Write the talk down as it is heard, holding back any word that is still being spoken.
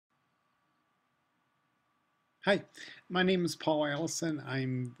Hi, my name is Paul Allison.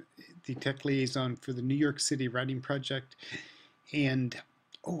 I'm the tech liaison for the New York City Writing Project. And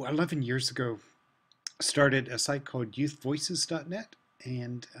 11 years ago, started a site called youthvoices.net.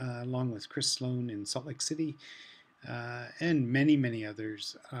 And along with Chris Sloan in Salt Lake City and many, many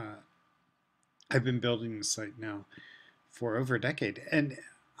others, I've been building the site now for over a decade. And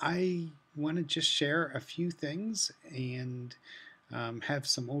I want to just share a few things and have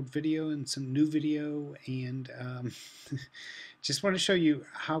some old video and some new video, and just want to show you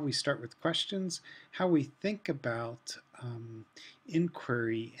how we start with questions, how we think about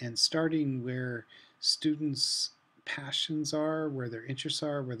inquiry and starting where students' passions are, where their interests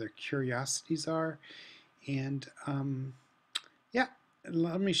are, where their curiosities are. And yeah,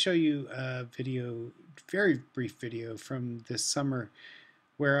 let me show you a video, very brief video from this summer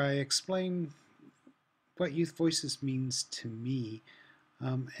where I explain what Youth Voices means to me.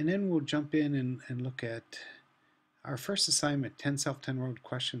 And then we'll jump in and look at our first assignment, 10 self-10 world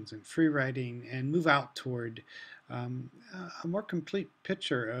questions in free writing, and move out toward a more complete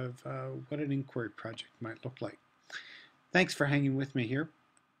picture of what an inquiry project might look like. Thanks for hanging with me here.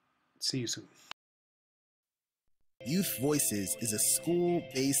 See you soon. Youth Voices is a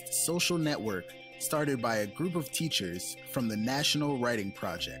school-based social network started by a group of teachers from the National Writing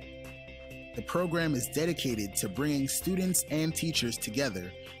Project. The program is dedicated to bringing students and teachers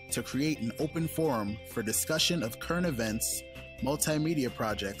together to create an open forum for discussion of current events, multimedia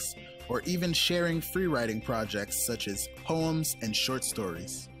projects, or even sharing free writing projects such as poems and short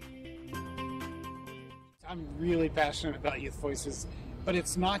stories. I'm really passionate about Youth Voices, but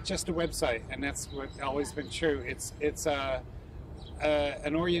it's not just a website, and that's what's always been true. It's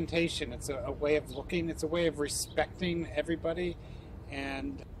an orientation, it's a way of looking, it's a way of respecting everybody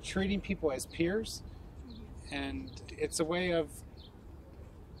and treating people as peers, and it's a way of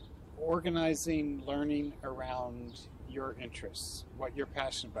organizing learning around your interests, what you're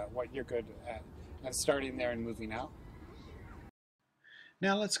passionate about, what you're good at, and starting there and moving out.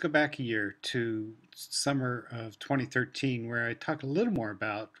 Now let's go back a year to summer of 2013, where I talk a little more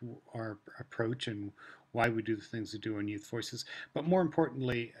about our approach and why we do the things we do on Youth Voices. But more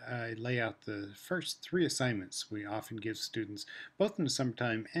importantly, I lay out the first 3 assignments we often give students, both in the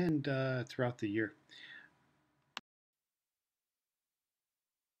summertime and throughout the year.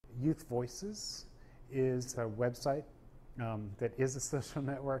 Youth Voices is a website that is a social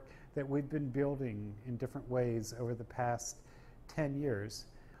network that we've been building in different ways over the past 10 years.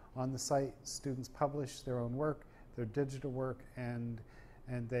 On the site, students publish their own work, their digital work, and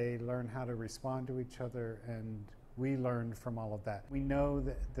they learn how to respond to each other, and we learn from all of that. We know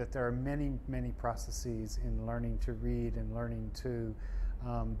that there are many, many processes in learning to read and learning to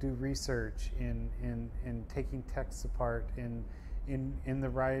do research, in taking texts apart, in the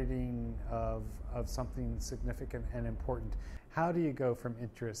writing of something significant and important. How do you go from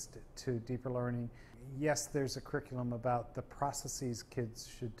interest to deeper learning? Yes, there's a curriculum about the processes kids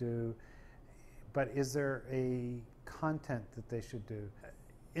should do, but is there a content that they should do?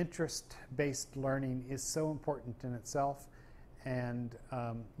 Interest-based learning is so important in itself, and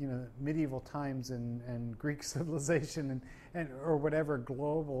medieval times and Greek civilization and or whatever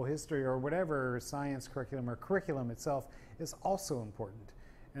global history or whatever science curriculum or curriculum itself is also important.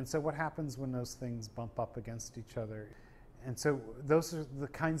 And so what happens when those things bump up against each other? And so those are the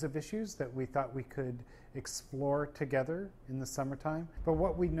kinds of issues that we thought we could explore together in the summertime. But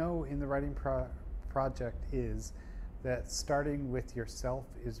what we know in the writing project is that starting with yourself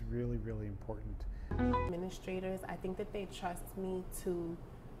is really, really important. Administrators, I think that they trust me to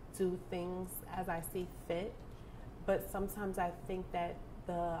do things as I see fit, but sometimes I think that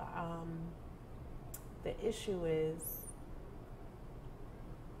the issue is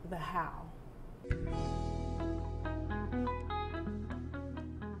the how.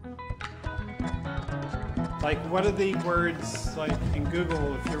 Like, what are the words, like in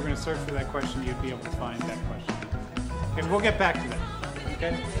Google, if you were going to search for that question, you'd be able to find that question. Okay, we'll get back to that,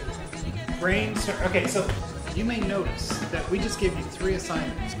 okay? Okay, so you may notice that we just gave you 3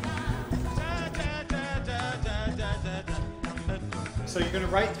 assignments. So you're going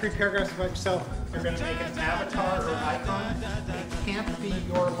to write 3 paragraphs about yourself. You're going to make an avatar or icon. It can't be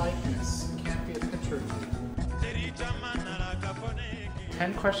your likeness. It can't be a picture of you.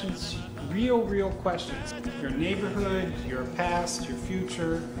 10 questions, real questions. Your neighborhood, your past, your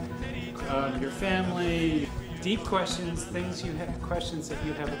future, your family. Deep questions, questions that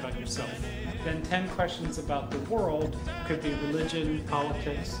you have about yourself. Then 10 questions about the world. Could be religion,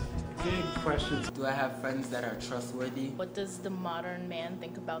 politics, big questions. Do I have friends that are trustworthy? What does the modern man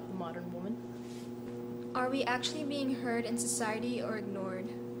think about the modern woman? Are we actually being heard in society or ignored?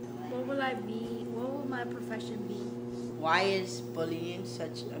 What will I be? What will my a profession be? Why is bullying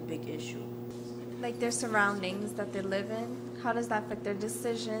such a big issue? Like their surroundings that they live in, how does that affect their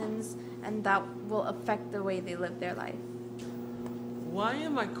decisions, and that will affect the way they live their life? Why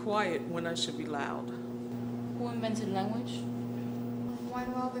am I quiet when I should be loud? Who invented language? Why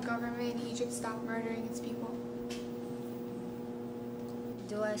will the government in Egypt stop murdering its people?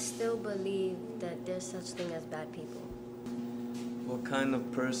 Do I still believe that there's such thing as bad people? What kind of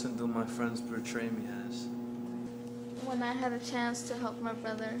person do my friends portray me as? When I had a chance to help my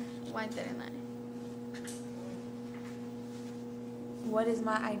brother, why didn't I? What is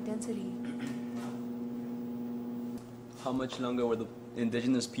my identity? How much longer will the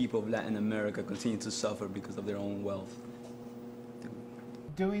indigenous people of Latin America continue to suffer because of their own wealth?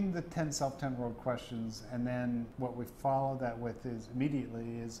 Doing the 10 self-10 world questions, and then what we follow that with is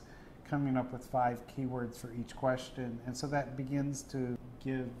immediately is coming up with 5 keywords for each question, and so that begins to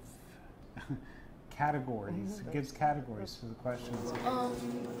give categories. It gives categories to the questions.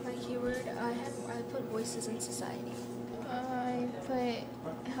 My keyword, I put voices in society. I put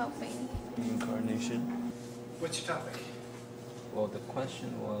helping. Reincarnation. What's your topic? Well, the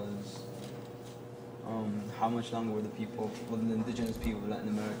question was, how much longer will the indigenous people of Latin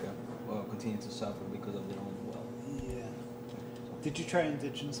America continue to suffer because of their own wealth? Yeah. Did you try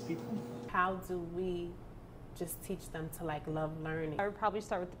indigenous people? How do we just teach them to like love learning? I would probably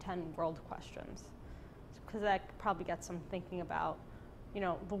start with the 10 world questions, because that probably gets them thinking about, you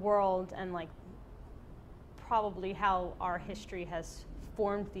know, the world and like probably how our history has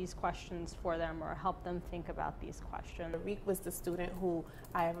formed these questions for them or helped them think about these questions. Reek was the student who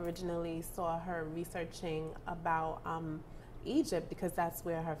I originally saw her researching about Egypt, because that's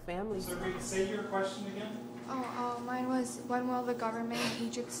where her family. So Reek, say your question again. Mine was, when will the government in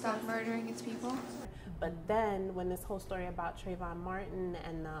Egypt stop murdering its people? But then when this whole story about Trayvon Martin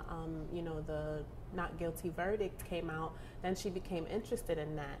and the, you know, the not guilty verdict came out, then she became interested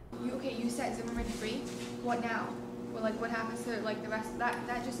in that. You set Zimmerman free. What now? Well, like, what happens to like the rest?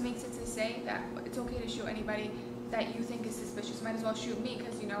 That just makes it to say that it's okay to shoot anybody that you think is suspicious. Might as well shoot me,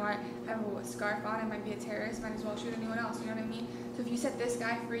 because, you know, I have a scarf on, I might be a terrorist, might as well shoot anyone else, you know what I mean? So if you set this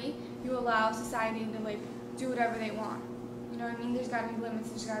guy free, you allow society to like do whatever they want. You know what I mean? There's gotta be limits,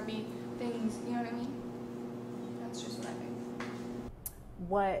 there's gotta be things, you know what I mean? That's just what I think.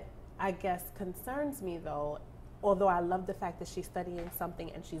 What I guess concerns me though, although I love the fact that she's studying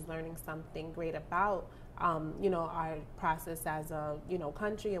something and she's learning something great about you know, our process as a, you know,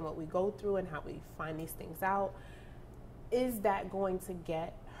 country and what we go through and how we find these things out, is that going to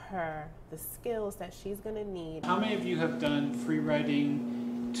get her the skills that she's going to need? How many of you have done free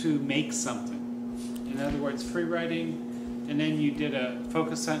writing to make something? In other words, free writing, and then you did a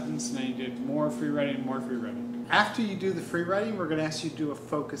focus sentence, and then you did more free writing, more free writing. After you do the free writing, we're going to ask you to do a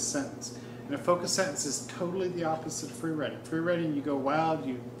focus sentence. And a focus sentence is totally the opposite of free writing. Free writing, you go wild,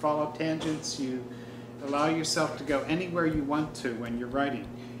 you follow tangents, you allow yourself to go anywhere you want to when you're writing.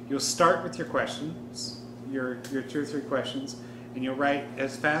 You'll start with your questions, your 2 or 3 questions, and you'll write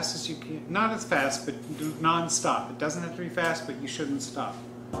as fast as you can. Not as fast, but non-stop. It doesn't have to be fast, but you shouldn't stop.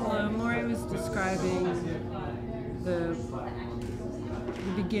 Maury was describing the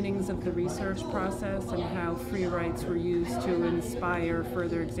beginnings of the research process and how free writes were used to inspire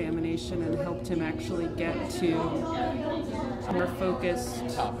further examination and helped him actually get to a more focused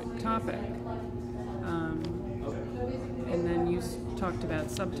topic. And then you talked about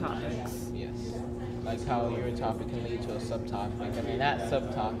subtopics. Yes. Like how your topic can lead to a subtopic, and then that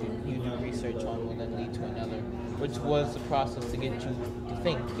subtopic you do research on will then lead to another, which was the process to get you to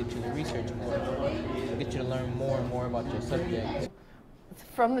think, get you to research more, get you to learn more and more about your subject.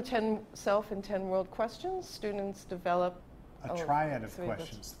 From the 10 self and 10 world questions, students develop a triad of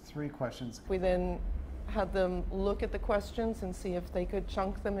questions, 3 questions. We then had them look at the questions and see if they could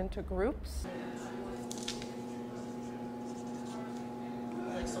chunk them into groups.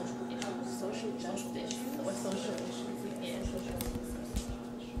 Like social justice or social issues. Yeah, social justice.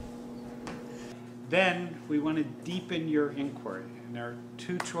 Then we want to deepen your inquiry. And there are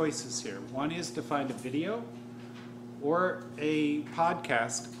 2 choices here. One is to find a video or a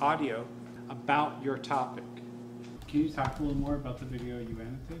podcast, audio, about your topic. Can you talk a little more about the video you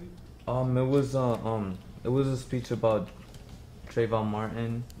annotated? It was a speech about Trayvon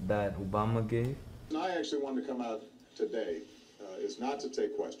Martin that Obama gave. I actually wanted to come out today is not to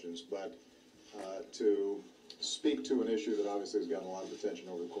take questions, but to speak to an issue that obviously has gotten a lot of attention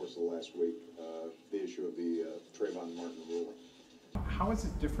over the course of the last week, the issue of the Trayvon Martin ruling. How is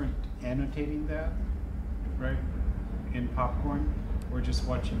it different annotating that, right, in Popcorn, or just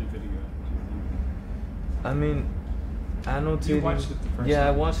watching the video? I mean, annotating. You watched it the first time? Yeah,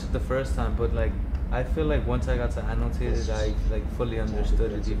 I watched it the first time, but like I feel like once I got to annotate it, I like fully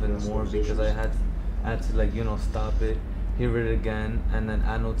understood it even more because I had to like, you know, stop it, hear it again, and then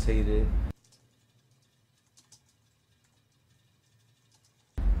annotate it.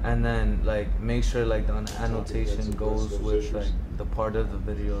 And then like make sure like the annotation goes with like the part of the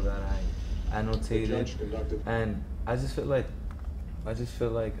video that I annotated, and I just feel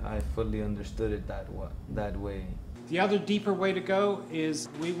like I fully understood it that way. The other deeper way to go is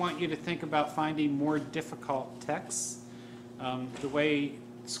we want you to think about finding more difficult texts. The way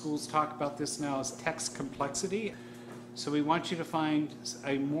schools talk about this now is text complexity. So we want you to find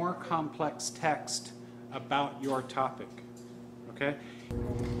a more complex text about your topic, okay?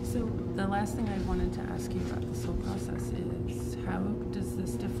 So the last thing I wanted to ask you about this whole process is how does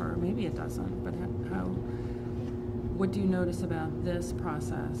this differ? Maybe it doesn't, but what do you notice about this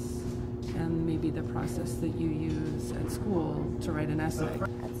process and maybe the process that you use at school to write an essay?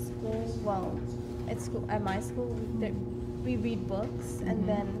 At school, well, at my school, we read books and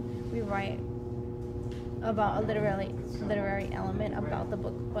then we write about a literary element about the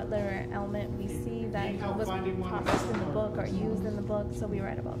book. What literary element we see that was processed in the book or used in the book, so we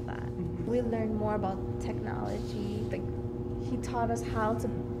write about that. We learned more about technology. Like, he taught us how to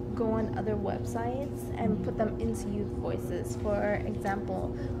go on other websites and put them into youth voices. For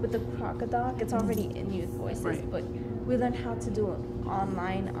example, with the crocodile, it's already in youth voices, right. But we learned how to do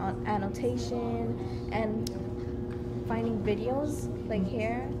online annotation and finding videos, like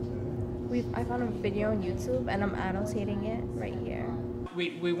here. I found a video on YouTube and I'm annotating it right here.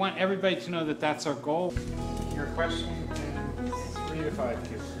 We want everybody to know that that's our goal. Your question in 3 to 5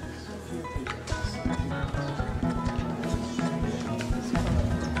 kids.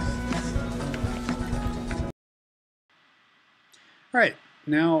 All right,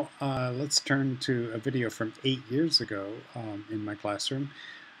 now let's turn to a video from 8 years ago in my classroom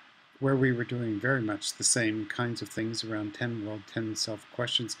where we were doing very much the same kinds of things around 10 world, 10 self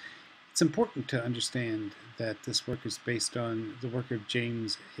questions. It's important to understand that this work is based on the work of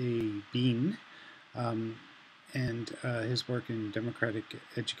James A. Bean and his work in democratic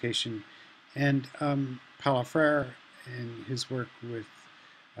education, and Paulo Freire and his work with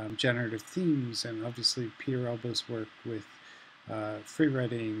generative themes, and obviously Peter Elbow's work with free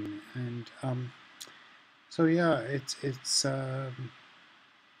writing. And so yeah, it's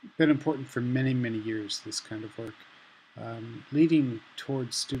been important for many, many years, this kind of work. Leading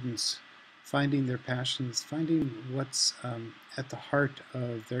towards students finding their passions, finding what's at the heart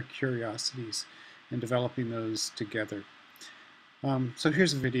of their curiosities, and developing those together. So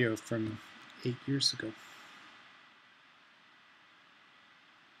here's a video from 8 years ago.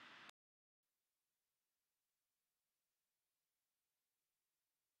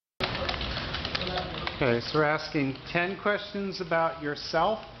 Okay, so we're asking 10 questions about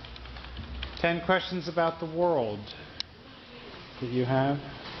yourself, 10 questions about the world that you have.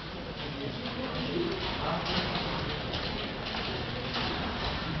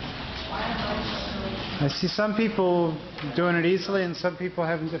 I see some people doing it easily and some people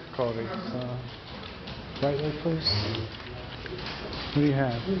having difficulty. So, right there, please. What do you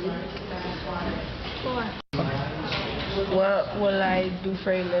have? 4. What will I do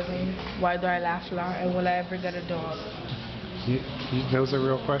for a living? Why do I laugh loud? And will I ever get a dog? Those are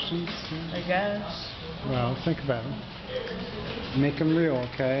real questions? I guess. Well, think about them. Make them real,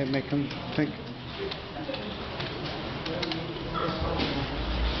 okay? Make them think.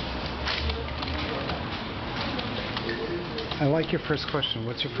 I like your first question.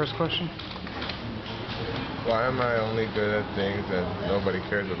 What's your first question? Why am I only good at things that nobody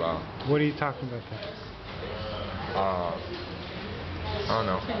cares about? What are you talking about there? I don't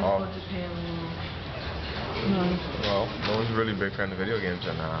know. Well, no one's really a big fan of video games,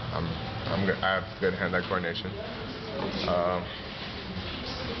 and I have good hand-eye coordination.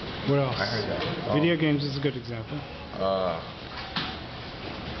 What else? I heard that. Video games is a good example.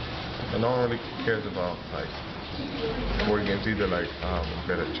 And no one really cares about like board games either. Like I'm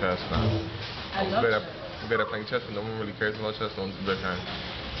good at chess. I'm good at playing chess, but no one really cares about chess. No one's a big fan.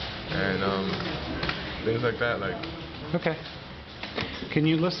 And things like that. Like. Okay. Can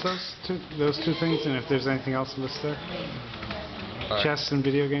you list those two things, and if there's anything else to list there? Chess and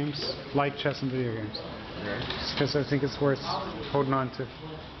video games? Like chess and video games. Okay. Because I think it's worth holding on to.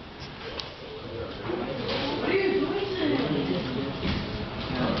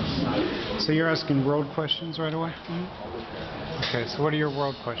 So you're asking world questions right away? Mm-hmm. Okay, so what are your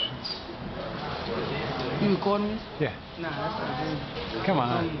world questions? You recording me? Yeah. Nah, that's not good. Come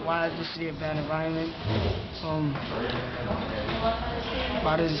on. Why is the city a bad environment?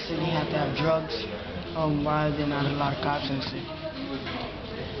 Why does the city have to have drugs? Why are there not a lot of cops in the city?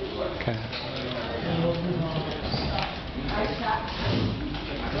 Okay. The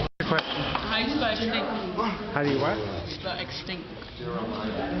question. How do you spell extinct? How do you what? Spell extinct. I don't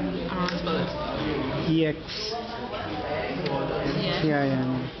know how to spell it. EXTINCT.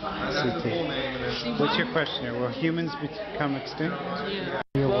 What's your question here? Will humans become extinct? Yeah.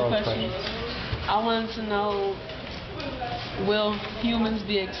 Your Well, world question. I wanted to know, will humans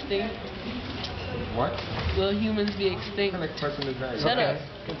be extinct? What? Will humans be extinct? What kind of question is that? Shut up.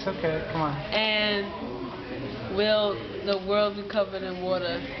 It's okay. Come on. And will the world be covered in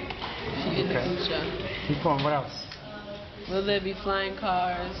water in the future? Keep going. What else? Will there be flying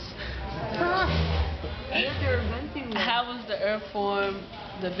cars? How was the Earth formed?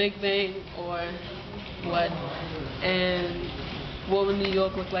 The Big Bang or what? And what will New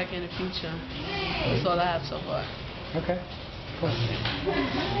York look like in the future? That's all I have so far. Okay. Cool.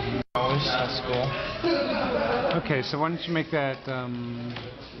 Always at school. Okay, so why don't you make that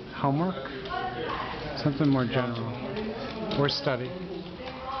homework? Something more general. Or study.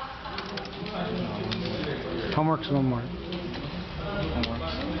 Homework's one word.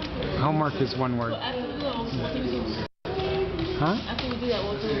 Homework is one word. Huh?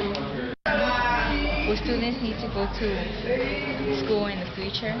 Will students need to go to school in the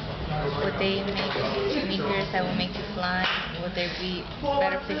future? Would they make sneakers that will make you fly? Would there be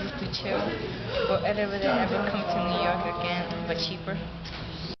better places to chill? Will they ever come to New York again, but cheaper?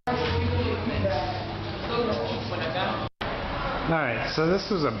 Alright, so this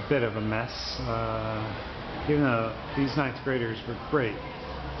was a bit of a mess. Even though these ninth graders were great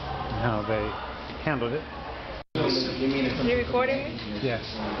in how they handled it. You recording me? Yes.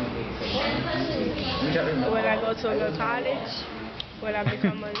 Will I go to a good college? Will I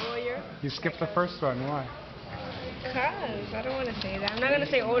become a lawyer? You skipped the first one. Why? Because I don't want to say that. I'm not going to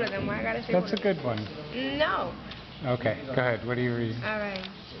say older than why I got to say That's older. a good one. No. Okay, go ahead. What are you reading? All right.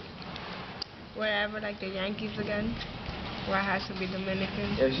 Will I ever like the Yankees again? Why I have to be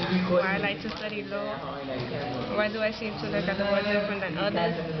Dominican? Why I like to study law? Why do I seem to look at the world different than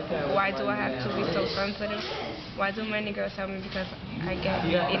others? Why do I have to be so sensitive? Why do many girls help me because I get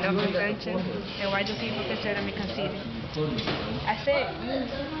enough attention? And why do people consider me conceited? I said.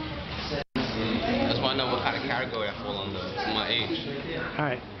 I just want to know what kind of category I fall under, my age.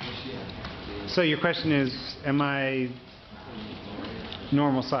 Alright. So your question is, am I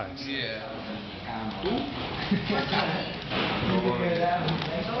normal size? Yeah.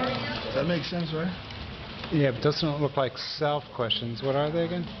 That makes sense, right? Yeah, but doesn't it look like self questions? What are they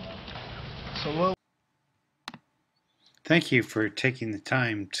again? So what? Thank you for taking the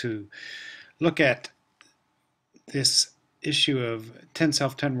time to look at this issue of 10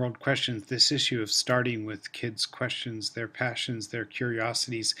 Self, 10 World Questions, this issue of starting with kids' questions, their passions, their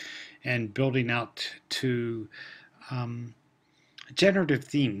curiosities, and building out to generative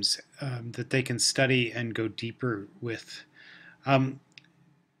themes that they can study and go deeper with.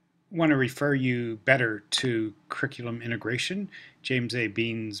 Want to refer you better to Curriculum Integration, James A.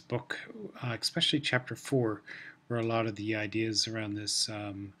 Bean's book, especially Chapter 4, where a lot of the ideas around this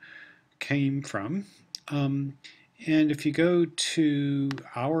came from. And if you go to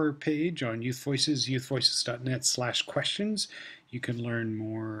our page on Youth Voices, youthvoices.net/questions, you can learn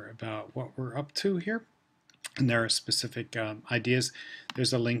more about what we're up to here. And there are specific ideas.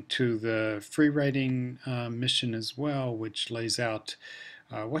 There's a link to the free writing mission as well, which lays out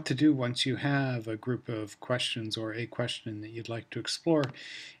what to do once you have a group of questions or a question that you'd like to explore.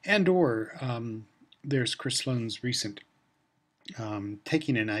 And or there's Chris Sloan's recent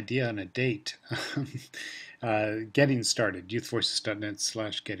taking an idea on a date, getting started,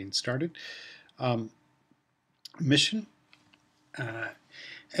 youthvoices.net/getting started. Mission.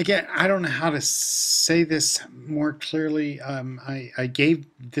 Again, I don't know how to say this more clearly. I gave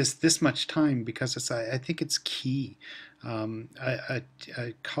this much time because I think it's key. A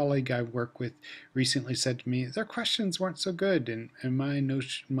colleague I work with recently said to me, their questions weren't so good, and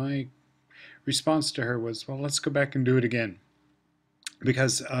my response to her was, well, let's go back and do it again.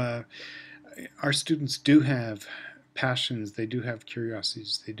 Because our students do have passions, they do have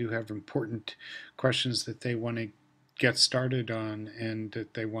curiosities, they do have important questions that they want to get started on and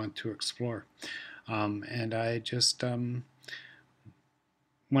that they want to explore. And I just want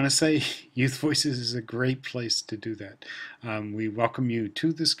to say Youth Voices is a great place to do that. We welcome you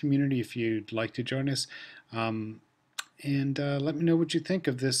to this community if you'd like to join us. And let me know what you think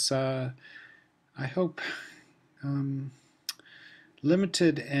of this, I hope,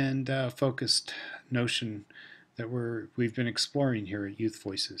 limited and focused notion that we've been exploring here at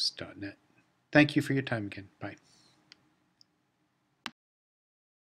youthvoices.net. Thank you for your time again. Bye.